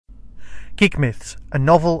Geek Myths, a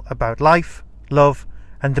novel about life, love,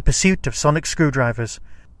 and the pursuit of sonic screwdrivers.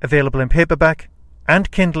 Available in paperback and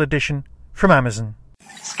Kindle edition from Amazon.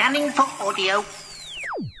 Scanning for audio.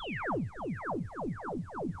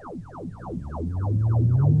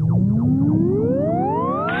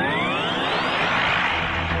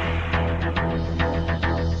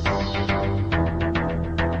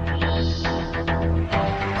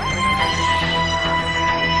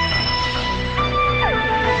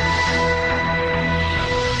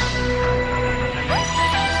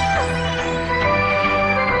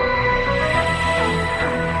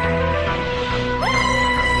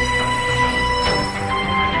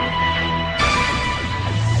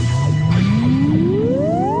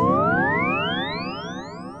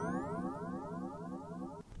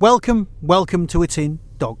 Welcome to a Tin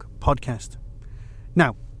Dog podcast.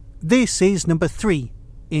 Now, this is number 3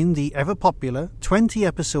 in the ever-popular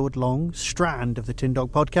 20-episode-long strand of the Tin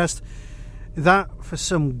Dog podcast that, for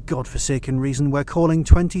some godforsaken reason, we're calling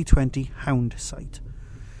 2020 Hound Sight.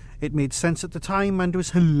 It made sense at the time and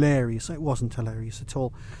was hilarious. It wasn't hilarious at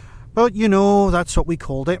all. But, you know, that's what we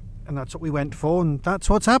called it, and that's what we went for, and that's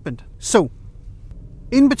what's happened. So,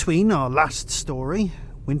 in between our last story,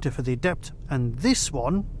 Winter for the Adept, and this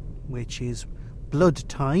one, which is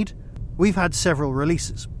Bloodtide, we've had several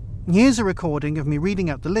releases. Here's a recording of me reading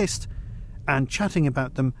out the list and chatting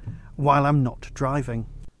about them while I'm not driving.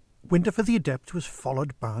 Winter for the Adept was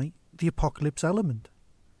followed by The Apocalypse Element.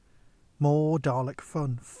 More Dalek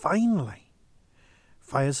fun, finally.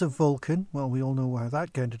 Fires of Vulcan, well, we all know how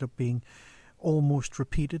that ended up being almost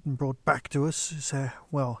repeated and brought back to us.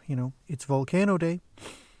 It's Volcano Day.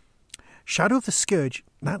 Shadow of the Scourge,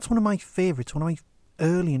 that's one of my favourites, one of my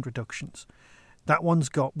early introductions. That one's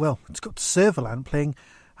got, it's got Servalan playing,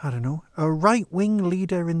 a right-wing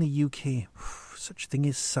leader in the UK. Such a thing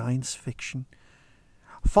is science fiction.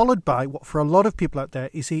 Followed by what for a lot of people out there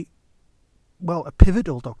is a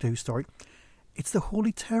pivotal Doctor Who story. It's the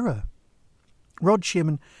Holy Terror. Rod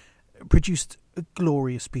Shearman produced a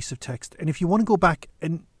glorious piece of text. And if you want to go back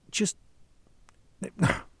and just...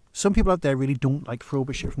 Some people out there really don't like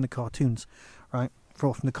Frobisher from the cartoons, right?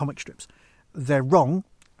 From the comic strips. They're wrong,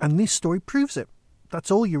 and this story proves it.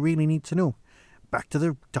 That's all you really need to know. Back to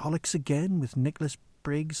the Daleks again, with Nicholas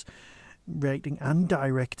Briggs writing and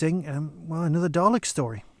directing. Another Dalek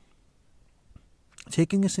story.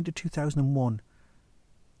 Taking us into 2001.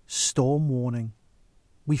 Storm Warning.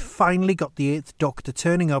 We finally got the 8th Doctor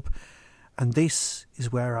turning up, and this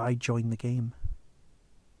is where I join the game.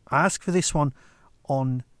 I asked for this one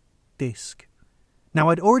on disc. Now,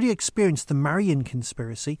 I'd already experienced the Marian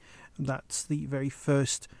Conspiracy. That's the very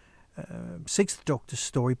first 6th Doctor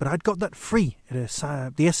story, but I'd got that free at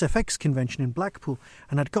the SFX convention in Blackpool,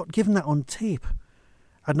 and I'd got given that on tape.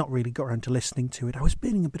 I'd not really got around to listening to it. I was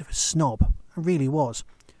being a bit of a snob. I really was.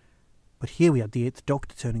 But here we had the 8th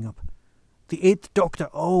Doctor turning up. The 8th Doctor,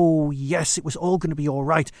 oh yes, it was all going to be all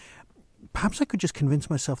right. Perhaps I could just convince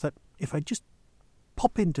myself that if I just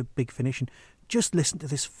pop into Big Finish and just listen to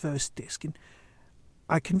this first disc, and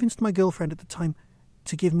I convinced my girlfriend at the time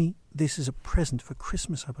to give me this as a present for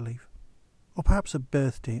Christmas, I believe. Or perhaps a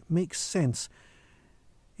birthday. It makes sense.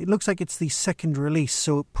 It looks like it's the second release,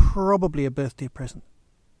 so probably a birthday present.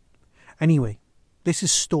 Anyway, this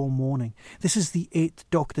is Storm Warning. This is the 8th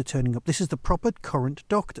Doctor turning up. This is the proper current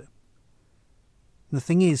Doctor. And the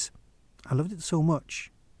thing is, I loved it so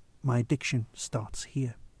much, my addiction starts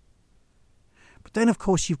here. But then, of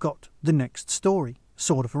course, you've got the next story.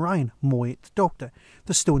 Sword of Orion, more 8th Doctor.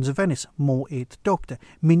 The Stones of Venice, more 8th Doctor.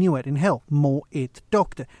 Minuet in Hell, more 8th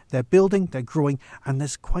Doctor. They're building, they're growing, and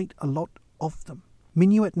there's quite a lot of them.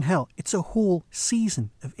 Minuet in Hell, it's a whole season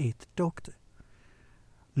of 8th Doctor.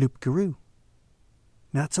 Loup Garou.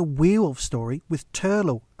 Now, that's a werewolf story with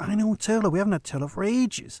Turlough. I know Turlough, we haven't had Turlough for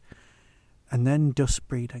ages. And then Dust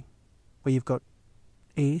Breeding, where you've got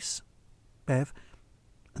Ace, Bev,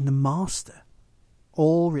 and the Master.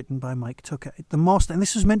 All written by Mike Tucker. The Master, and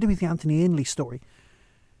this was meant to be the Anthony Ainley story.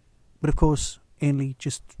 But of course, Ainley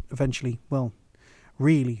just eventually,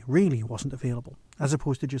 really wasn't available. As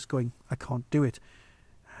opposed to just going, I can't do it.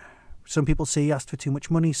 Some people say he asked for too much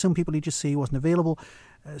money. Some people just say he wasn't available.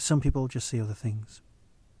 Some people just say other things.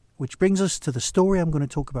 Which brings us to the story I'm going to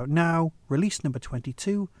talk about now. Release number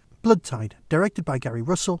 22, Bloodtide. Directed by Gary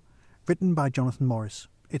Russell. Written by Jonathan Morris.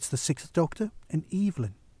 It's the 6th Doctor and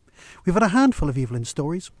Evelyn. We've had a handful of Evelyn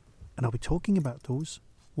stories, and I'll be talking about those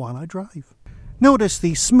while I drive. Notice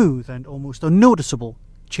the smooth and almost unnoticeable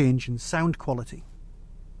change in sound quality.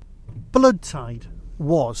 Bloodtide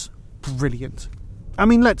was brilliant. I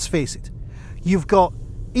mean, let's face it. You've got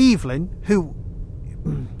Evelyn, who...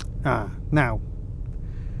 now,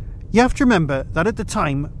 You have to remember that at the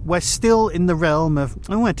time, we're still in the realm of,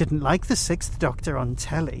 oh, I didn't like the Sixth Doctor on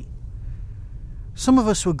telly. Some of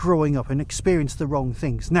us were growing up and experienced the wrong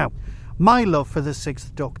things. Now, my love for the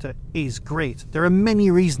Sixth Doctor is great. There are many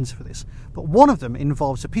reasons for this, but one of them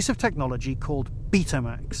involves a piece of technology called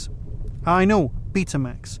Betamax. I know,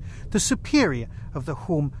 Betamax, the superior of the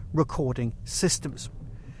home recording systems.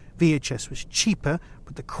 VHS was cheaper,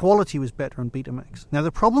 but the quality was better on Betamax. Now,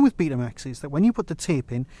 the problem with Betamax is that when you put the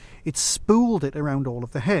tape in, it spooled it around all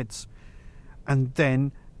of the heads. And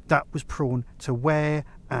then that was prone to wear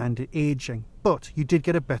and aging. But you did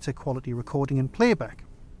get a better quality recording and playback.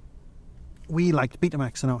 We liked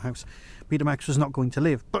Betamax in our house. Betamax was not going to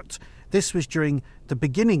live. But this was during the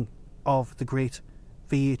beginning of the great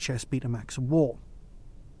VHS Betamax war.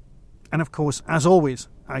 And of course, as always,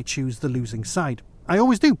 I choose the losing side. I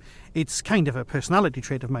always do. It's kind of a personality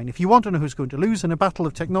trait of mine. If you want to know who's going to lose in a battle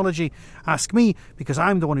of technology, ask me, because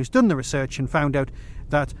I'm the one who's done the research and found out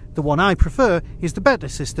that the one I prefer is the better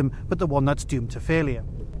system, but the one that's doomed to failure.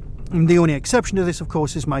 And the only exception to this, of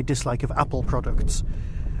course, is my dislike of Apple products.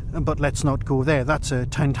 But let's not go there. That's an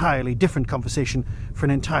entirely different conversation for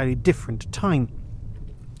an entirely different time.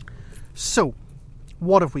 So,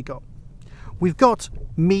 what have we got? We've got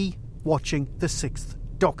me watching the Sixth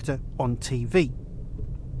Doctor on TV.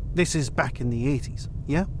 This is back in the 80s,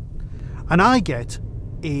 yeah? And I get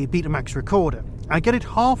a Betamax recorder. I get it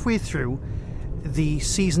halfway through the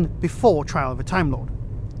season before Trial of a Time Lord.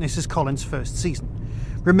 This is Colin's first season.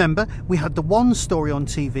 Remember, we had the one story on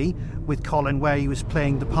TV with Colin where he was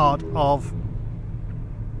playing the part of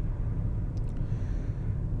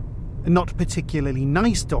a not particularly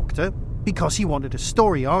nice doctor because he wanted a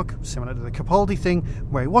story arc, similar to the Capaldi thing,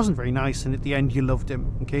 where he wasn't very nice and at the end you loved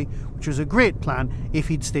him, okay? Which was a great plan if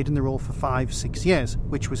he'd stayed in the role for 5-6 years,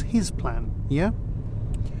 which was his plan, yeah?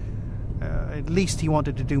 At least he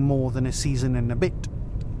wanted to do more than a season and a bit.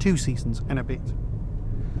 2 seasons and a bit.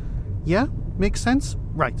 Yeah? Makes sense?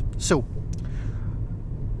 Right, so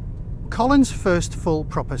Colin's first full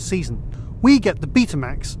proper season. We get the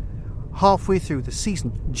Betamax halfway through the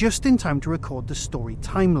season, just in time to record the story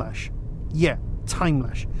Time Lash. Yeah, Time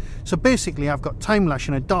Lash. So basically I've got Time Lash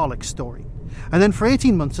and a Dalek story. And then for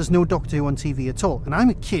 18 months there's no Doctor Who on TV at all. And I'm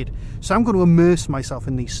a kid, so I'm going to immerse myself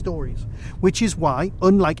in these stories. Which is why,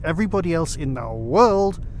 unlike everybody else in the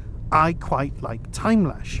world, I quite like Time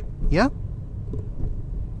Lash. Yeah?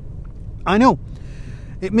 I know.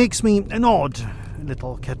 It makes me an odd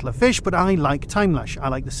little kettle of fish, but I like Time Lash. I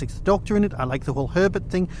like the Sixth Doctor in it. I like the whole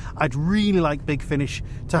Herbert thing. I'd really like Big Finish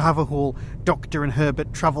to have a whole Doctor and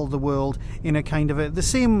Herbert travel the world in a kind of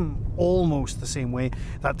almost the same way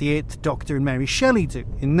that the Eighth Doctor and Mary Shelley do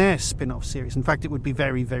in their spin-off series. In fact, it would be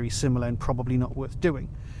very, very similar and probably not worth doing.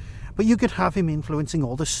 But you could have him influencing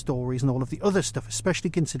all the stories and all of the other stuff,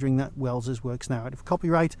 especially considering that Wells's work's now out of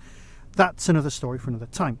copyright. That's another story for another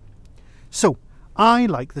time. So, I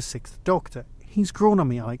like the Sixth Doctor. He's grown on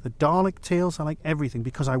me. I like the Dalek tales. I like everything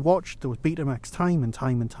because I watched those Betamax time and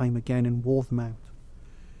time again and wore them out.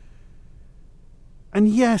 And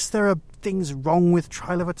yes, there are things wrong with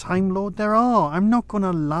Trial of a Time Lord. There are. I'm not going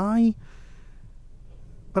to lie.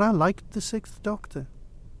 But I liked the Sixth Doctor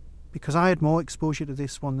because I had more exposure to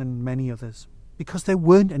this one than many others. Because there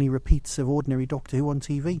weren't any repeats of ordinary Doctor Who on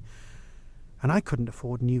TV. And I couldn't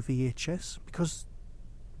afford new VHS because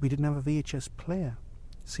we didn't have a VHS player.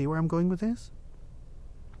 See where I'm going with this?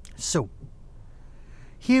 So,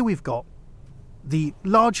 here we've got the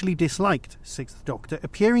largely disliked Sixth Doctor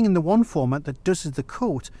appearing in the one format that does as the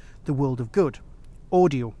quote, the world of good.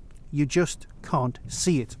 Audio. You just can't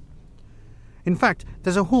see it. In fact,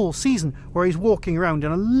 there's a whole season where he's walking around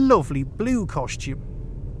in a lovely blue costume,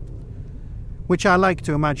 which I like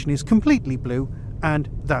to imagine is completely blue, and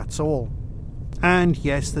that's all. And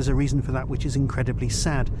yes, there's a reason for that, which is incredibly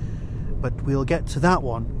sad. But we'll get to that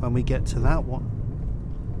one when we get to that one.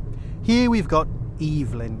 Here we've got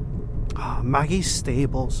Evelyn. Maggie's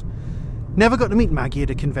stables. Never got to meet Maggie at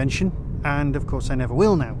a convention, and of course I never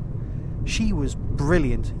will now. She was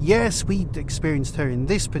brilliant. Yes, we'd experienced her in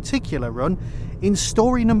this particular run in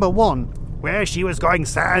story number 1, where she was going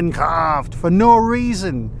sand-carved for no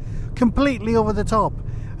reason. Completely over the top.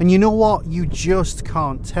 And you know what? You just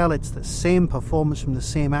can't tell it's the same performance from the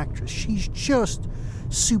same actress. She's just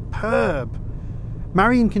superb.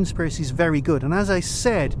 Marian Conspiracy is very good, and as I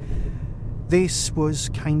said, this was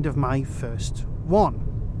kind of my first one.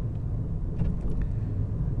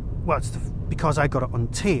 Well, it's because I got it on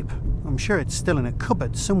tape. I'm sure it's still in a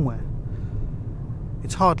cupboard somewhere.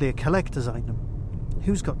 It's hardly a collector's item.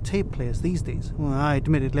 Who's got tape players these days? Well,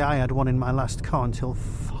 admittedly, I had one in my last car until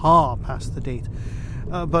far past the date.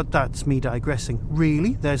 But that's me digressing.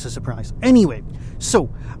 Really? There's a surprise. Anyway,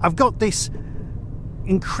 so I've got this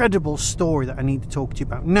incredible story that I need to talk to you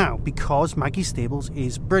about now, because Maggie Stables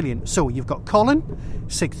is brilliant. So you've got Colin,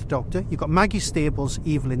 6th Doctor. You've got Maggie Stables,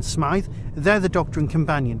 Evelyn, Smythe. They're the Doctor and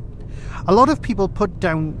Companion. A lot of people put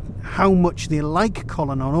down how much they like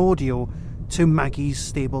Colin on audio to Maggie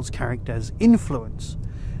Stables' character's influence.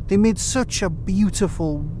 They made such a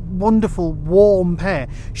beautiful, wonderful, warm pair.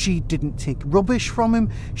 She didn't take rubbish from him.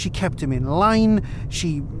 She kept him in line.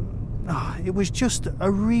 It was just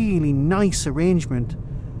a really nice arrangement.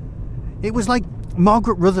 It was like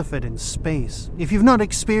Margaret Rutherford in space. If you've not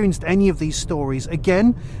experienced any of these stories,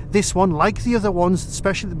 again, this one, like the other ones,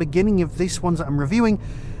 especially at the beginning of these ones that I'm reviewing,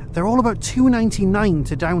 they're all about $2.99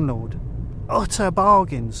 to download. Utter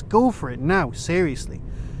bargains. Go for it now, seriously.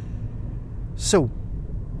 So,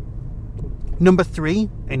 number 3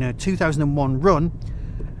 in a 2001 run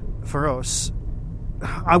for us,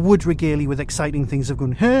 I would regale you with exciting things of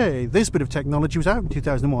going, hey, this bit of technology was out in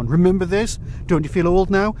 2001. Remember this? Don't you feel old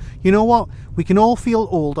now? You know what? We can all feel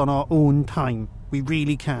old on our own time. We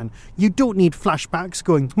really can. You don't need flashbacks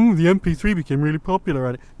going, the MP3 became really popular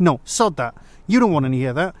at it. No, sod that. You don't want to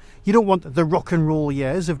hear that. You don't want the rock and roll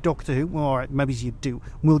years of Doctor Who. Well, all right, maybe you do.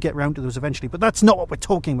 We'll get round to those eventually. But that's not what we're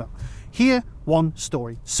talking about. Here, one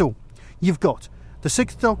story. So, you've got the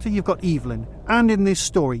 6th Doctor, you've got Evelyn. And in this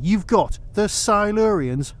story, you've got the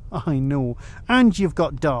Silurians. I know. And you've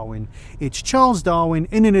got Darwin. It's Charles Darwin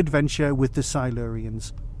in an adventure with the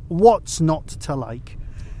Silurians. What's not to like?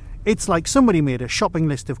 It's like somebody made a shopping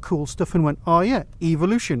list of cool stuff and went, oh yeah,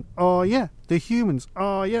 evolution. Oh yeah, the humans.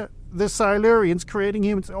 Oh yeah, the Silurians creating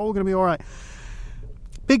humans. All going to be all right.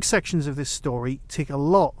 Big sections of this story take a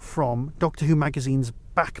lot from Doctor Who magazine's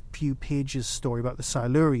back few pages story about the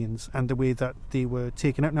Silurians and the way that they were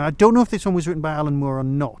taken out. Now, I don't know if this one was written by Alan Moore or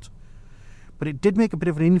not, but it did make a bit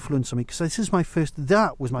of an influence on me, because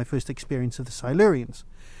that was my first experience of the Silurians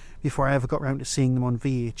before I ever got round to seeing them on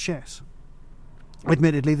VHS.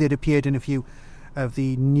 Admittedly, they'd appeared in a few of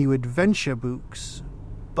the New Adventure books,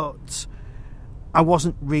 but I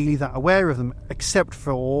wasn't really that aware of them, except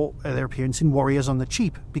for their appearance in Warriors on the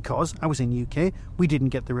Cheap, because I was in UK, we didn't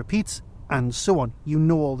get the repeats, and so on. You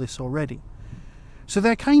know all this already. So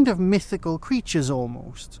they're kind of mythical creatures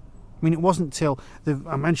almost. I mean, it wasn't till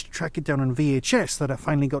I managed to track it down on VHS that I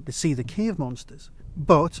finally got to see the cave monsters.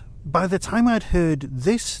 But by the time I'd heard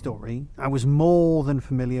this story, I was more than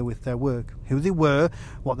familiar with their work, who they were,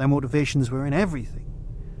 what their motivations were, and everything.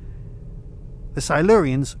 The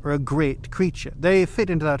Silurians are a great creature. They fit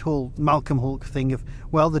into that whole Malcolm Hulke thing of,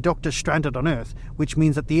 well, the Doctor's stranded on Earth, which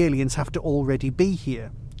means that the aliens have to already be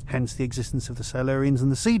here. Hence the existence of the Silurians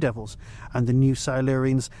and the Sea Devils, and the new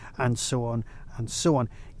Silurians, and so on, and so on.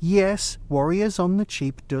 Yes, Warriors on the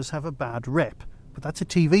Cheap does have a bad rep, but that's a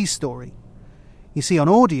TV story. You see, on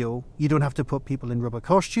audio, you don't have to put people in rubber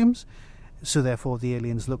costumes, so therefore the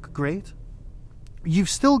aliens look great. You've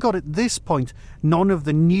still got, at this point, none of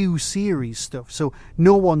the new series stuff, so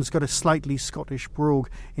no one's got a slightly Scottish brogue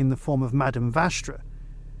in the form of Madame Vastra.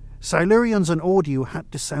 Silurians on audio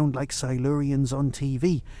had to sound like Silurians on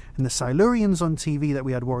TV, and the Silurians on TV that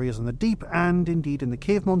we had Warriors on the Deep, and indeed in the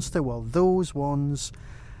Cave Monster, well, those ones,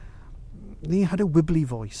 they had a wibbly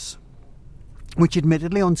voice, which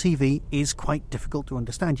admittedly on TV is quite difficult to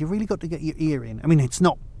understand. You've really got to get your ear in. I mean, it's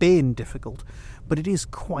not been difficult, but it is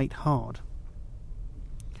quite hard.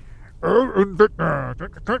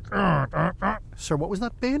 Sir, what was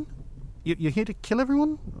that, Bane? You're here to kill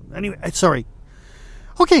everyone? Anyway, sorry.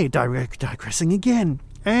 Okay, digressing again.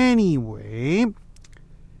 Anyway,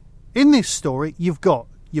 in this story, you've got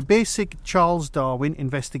your basic Charles Darwin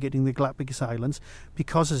investigating the Galapagos Islands,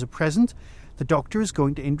 because as a present, the Doctor is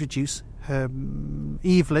going to introduce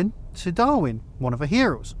Evelyn to Darwin, one of her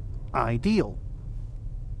heroes. Ideal.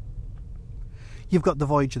 You've got the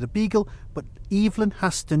Voyage of the Beagle, but Evelyn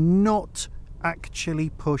has to not actually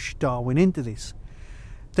push Darwin into this.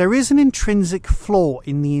 There is an intrinsic flaw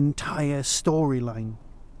in the entire storyline.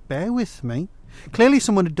 Bear with me. Clearly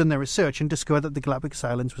someone had done their research and discovered that the Galapagos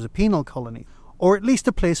Islands was a penal colony, or at least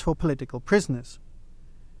a place for political prisoners.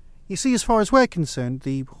 You see, as far as we're concerned,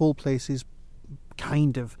 the whole place is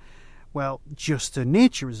kind of, well, just a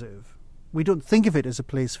nature reserve. We don't think of it as a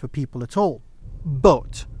place for people at all.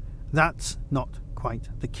 But that's not quite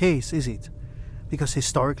the case, is it? Because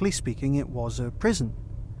historically speaking, it was a prison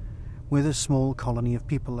with a small colony of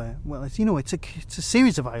people there. Well, it's a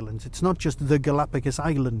series of islands. It's not just the Galapagos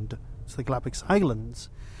Island. It's the Galapagos Islands.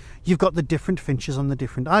 You've got the different finches on the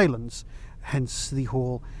different islands, hence the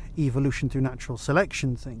whole evolution through natural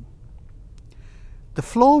selection thing. The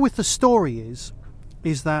flaw with the story is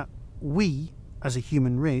that we, as a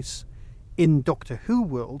human race in Doctor Who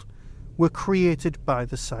world were created by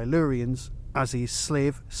the Silurians as a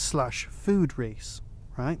slave/food race,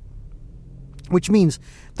 right? Which means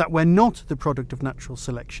that we're not the product of natural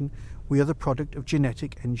selection, we are the product of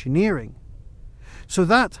genetic engineering. So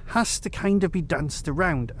that has to kind of be danced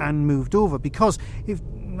around and moved over, because if,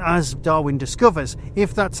 as Darwin discovers,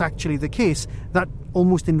 if that's actually the case, that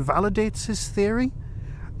almost invalidates his theory.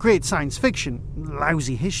 Great science fiction,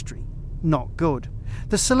 lousy history, not good.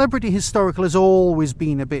 The celebrity historical has always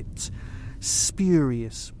been a bit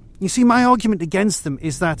spurious. You see, my argument against them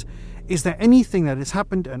is that, is there anything that has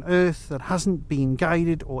happened on Earth that hasn't been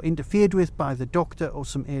guided or interfered with by the Doctor or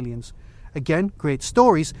some aliens? Again, great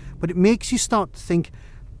stories, but it makes you start to think,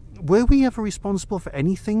 were we ever responsible for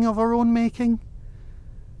anything of our own making?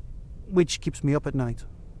 Which keeps me up at night.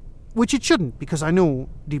 Which it shouldn't, because I know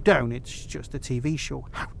deep down it's just a TV show.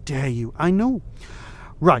 How dare you? I know.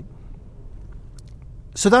 Right.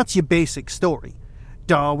 So that's your basic story.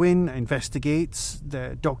 Darwin investigates,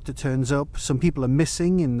 the Doctor turns up, some people are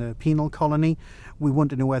missing in the penal colony, we want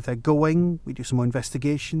to know where they're going, we do some more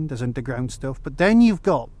investigation, there's underground stuff, but then you've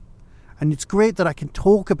got, and it's great that I can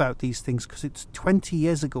talk about these things because it's 20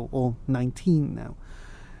 years ago, or 19 now,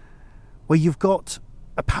 where you've got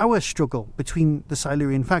a power struggle between the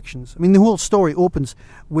Silurian factions. I mean, the whole story opens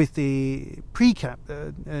with a precap,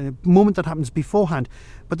 a moment that happens beforehand,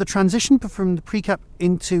 but the transition from the precap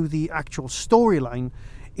into the actual storyline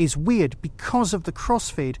is weird because of the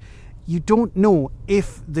crossfade. You don't know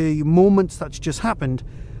if the moment that's just happened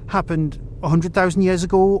 100,000 years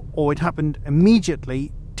ago or it happened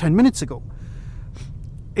immediately 10 minutes ago.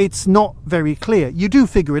 It's not very clear. You do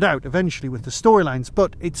figure it out eventually with the storylines,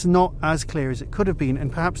 but it's not as clear as it could have been, and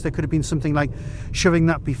perhaps there could have been something like shoving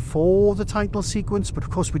that before the title sequence, but of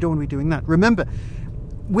course we don't want to be doing that. Remember,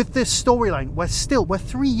 with this storyline, we're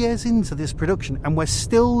 3 years into this production, and we're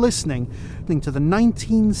still listening to the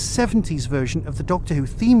 1970s version of the Doctor Who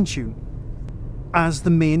theme tune as the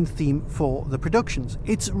main theme for the productions.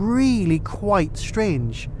 It's really quite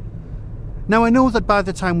strange. Now, I know that by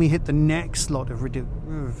the time we hit the next lot of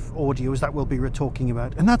audios that we'll be talking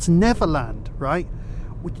about, and that's Neverland, right?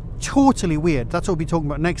 Which, totally weird. That's what we'll be talking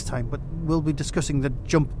about next time, but we'll be discussing the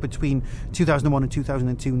jump between 2001 and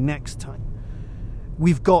 2002 next time.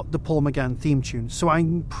 We've got the Paul McGann theme tune, so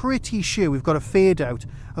I'm pretty sure we've got a fade out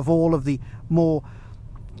of all of the more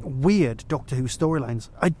weird Doctor Who storylines.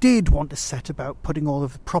 I did want to set about putting all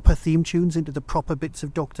of the proper theme tunes into the proper bits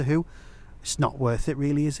of Doctor Who. It's not worth it,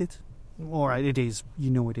 really, is it? All right, it is.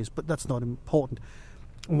 You know it is, but that's not important.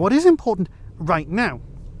 What is important right now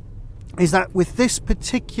is that with this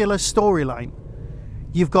particular storyline,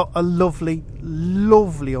 you've got a lovely,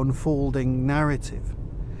 lovely unfolding narrative.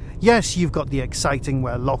 Yes, you've got the exciting,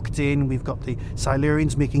 we're locked in, we've got the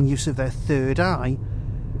Silurians making use of their third eye.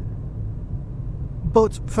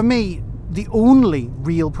 But for me, the only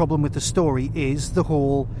real problem with the story is the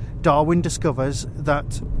whole Darwin discovers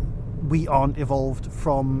that we aren't evolved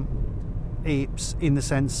from apes in the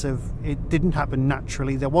sense of it didn't happen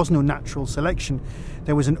naturally. There was no natural selection.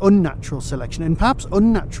 There was an unnatural selection, and perhaps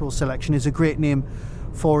unnatural selection is a great name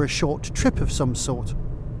for a short trip of some sort.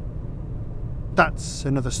 That's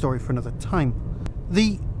another story for another time.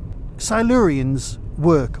 The Silurians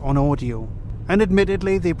work on audio, and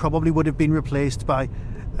admittedly they probably would have been replaced by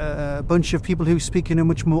a bunch of people who speak in a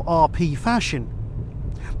much more RP fashion.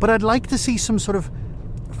 But I'd like to see some sort of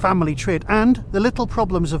family trait, and the little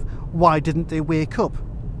problems of why didn't they wake up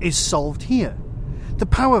is solved here. The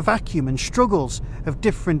power vacuum and struggles of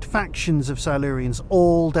different factions of Silurians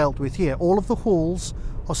all dealt with here. All of the holes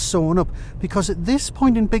are sewn up because at this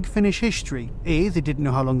point in Big Finish history, A, they didn't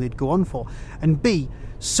know how long they'd go on for, and B,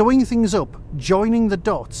 sewing things up, joining the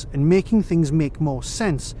dots and making things make more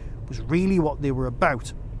sense was really what they were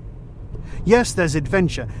about. Yes, there's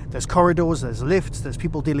adventure, there's corridors, there's lifts, there's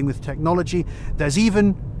people dealing with technology, there's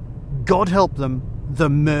even, God help them, the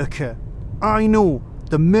Merker. I know,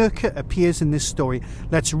 the Merker appears in this story.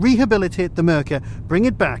 Let's rehabilitate the Merker, bring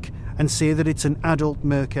it back, and say that it's an adult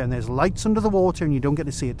Merker, and there's lights under the water and you don't get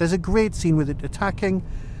to see it. There's a great scene with it attacking.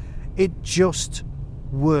 It just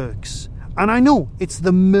works. And I know, it's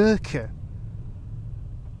the Merker.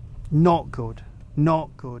 Not good,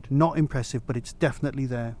 not impressive, but it's definitely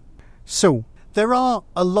there. So, there are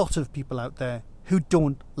a lot of people out there who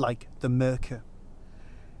don't like the Merker.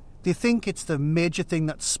 They think it's the major thing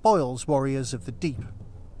that spoils Warriors of the Deep.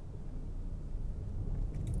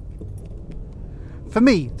 For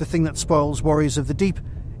me, the thing that spoils Warriors of the Deep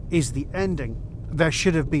is the ending. There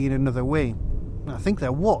should have been another way. I think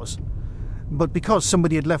there was. But because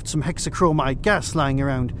somebody had left some hexachromide gas lying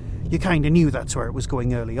around, you kind of knew that's where it was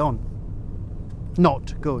going early on.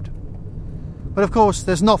 Not good. But of course,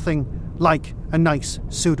 there's nothing like a nice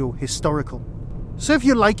pseudo-historical. So if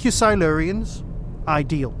you like your Silurians,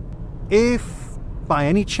 ideal. If, by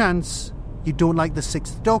any chance, you don't like the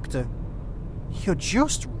Sixth Doctor, you're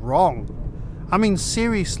just wrong. I mean,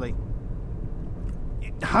 seriously.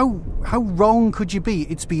 How wrong could you be?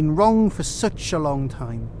 It's been wrong for such a long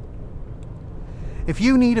time. If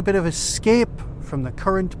you need a bit of escape from the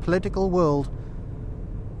current political world,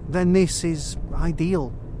 then this is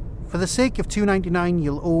ideal. For the sake of $2.99,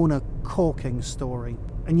 you'll own a corking story.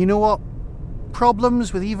 And you know what?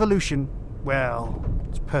 Problems with evolution, well,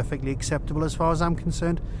 it's perfectly acceptable as far as I'm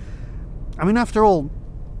concerned. I mean, after all,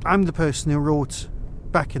 I'm the person who wrote,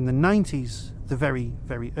 back in the 90s, the very,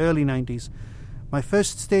 very early 90s, my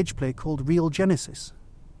first stage play called Real Genesis.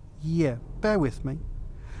 Yeah, bear with me.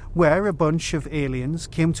 Where a bunch of aliens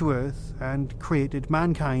came to Earth and created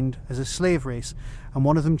mankind as a slave race, and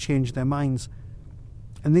one of them changed their minds.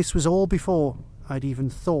 And this was all before I'd even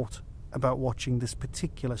thought about watching this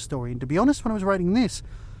particular story. And to be honest, when I was writing this,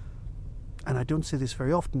 and I don't say this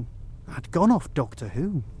very often, I'd gone off Doctor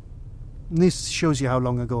Who. And this shows you how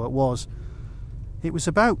long ago it was. It was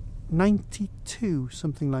about 92,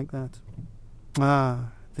 something like that.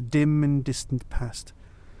 Ah, the dim and distant past.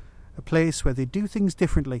 A place where they do things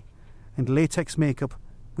differently, and latex makeup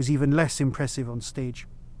was even less impressive on stage.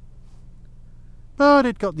 But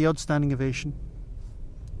it got the odd standing ovation.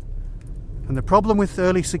 And the problem with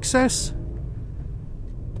early success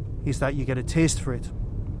is that you get a taste for it.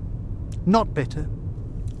 Not bitter,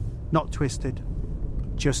 not twisted,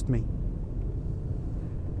 just me.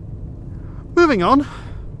 Moving on,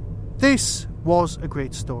 this was a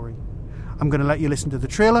great story. I'm going to let you listen to the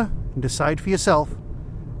trailer and decide for yourself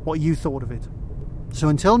what you thought of it. So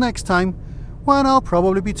until next time, when I'll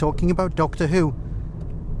probably be talking about Doctor Who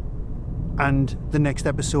and the next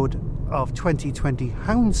episode of 2020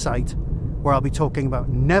 Houndsight, where I'll be talking about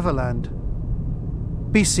Neverland.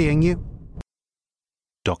 Be seeing you.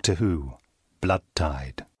 Doctor Who,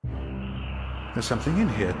 Bloodtide. There's something in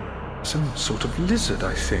here. Some sort of lizard,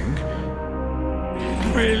 I think.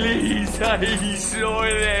 Please, I saw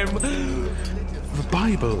them. The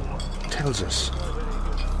Bible tells us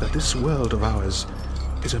that this world of ours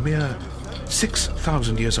is a mere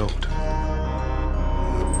 6,000 years old.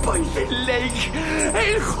 By the lake,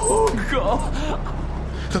 El Hogarth.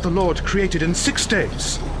 That the Lord created in 6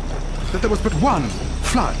 days. That there was but one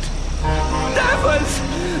flood. Devils!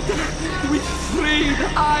 With 3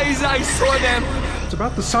 eyes I saw them. It's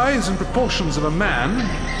about the size and proportions of a man.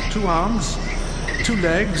 2 arms, 2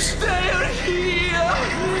 legs. They're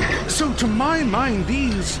here! So to my mind,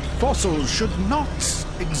 these fossils should not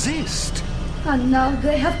exist. And now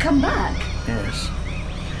they have come back. Yes.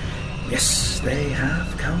 Yes, they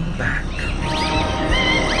have come back.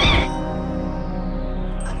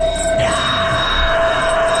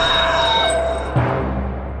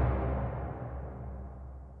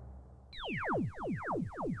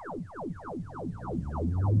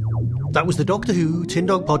 That was the Doctor Who Tin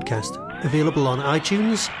Dog Podcast, available on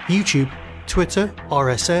iTunes, YouTube, Twitter,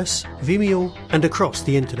 RSS, Vimeo, and across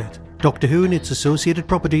the internet. Doctor Who and its associated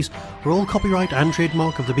properties are all copyright and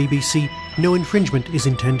trademark of the BBC. No infringement is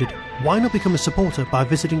intended. Why not become a supporter by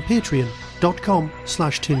visiting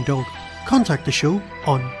patreon.com/tindog. Contact the show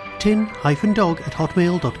on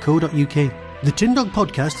tin-dog@hotmail.co.uk. The Tin Dog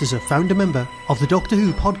Podcast is a founder member of the Doctor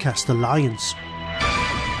Who Podcast Alliance.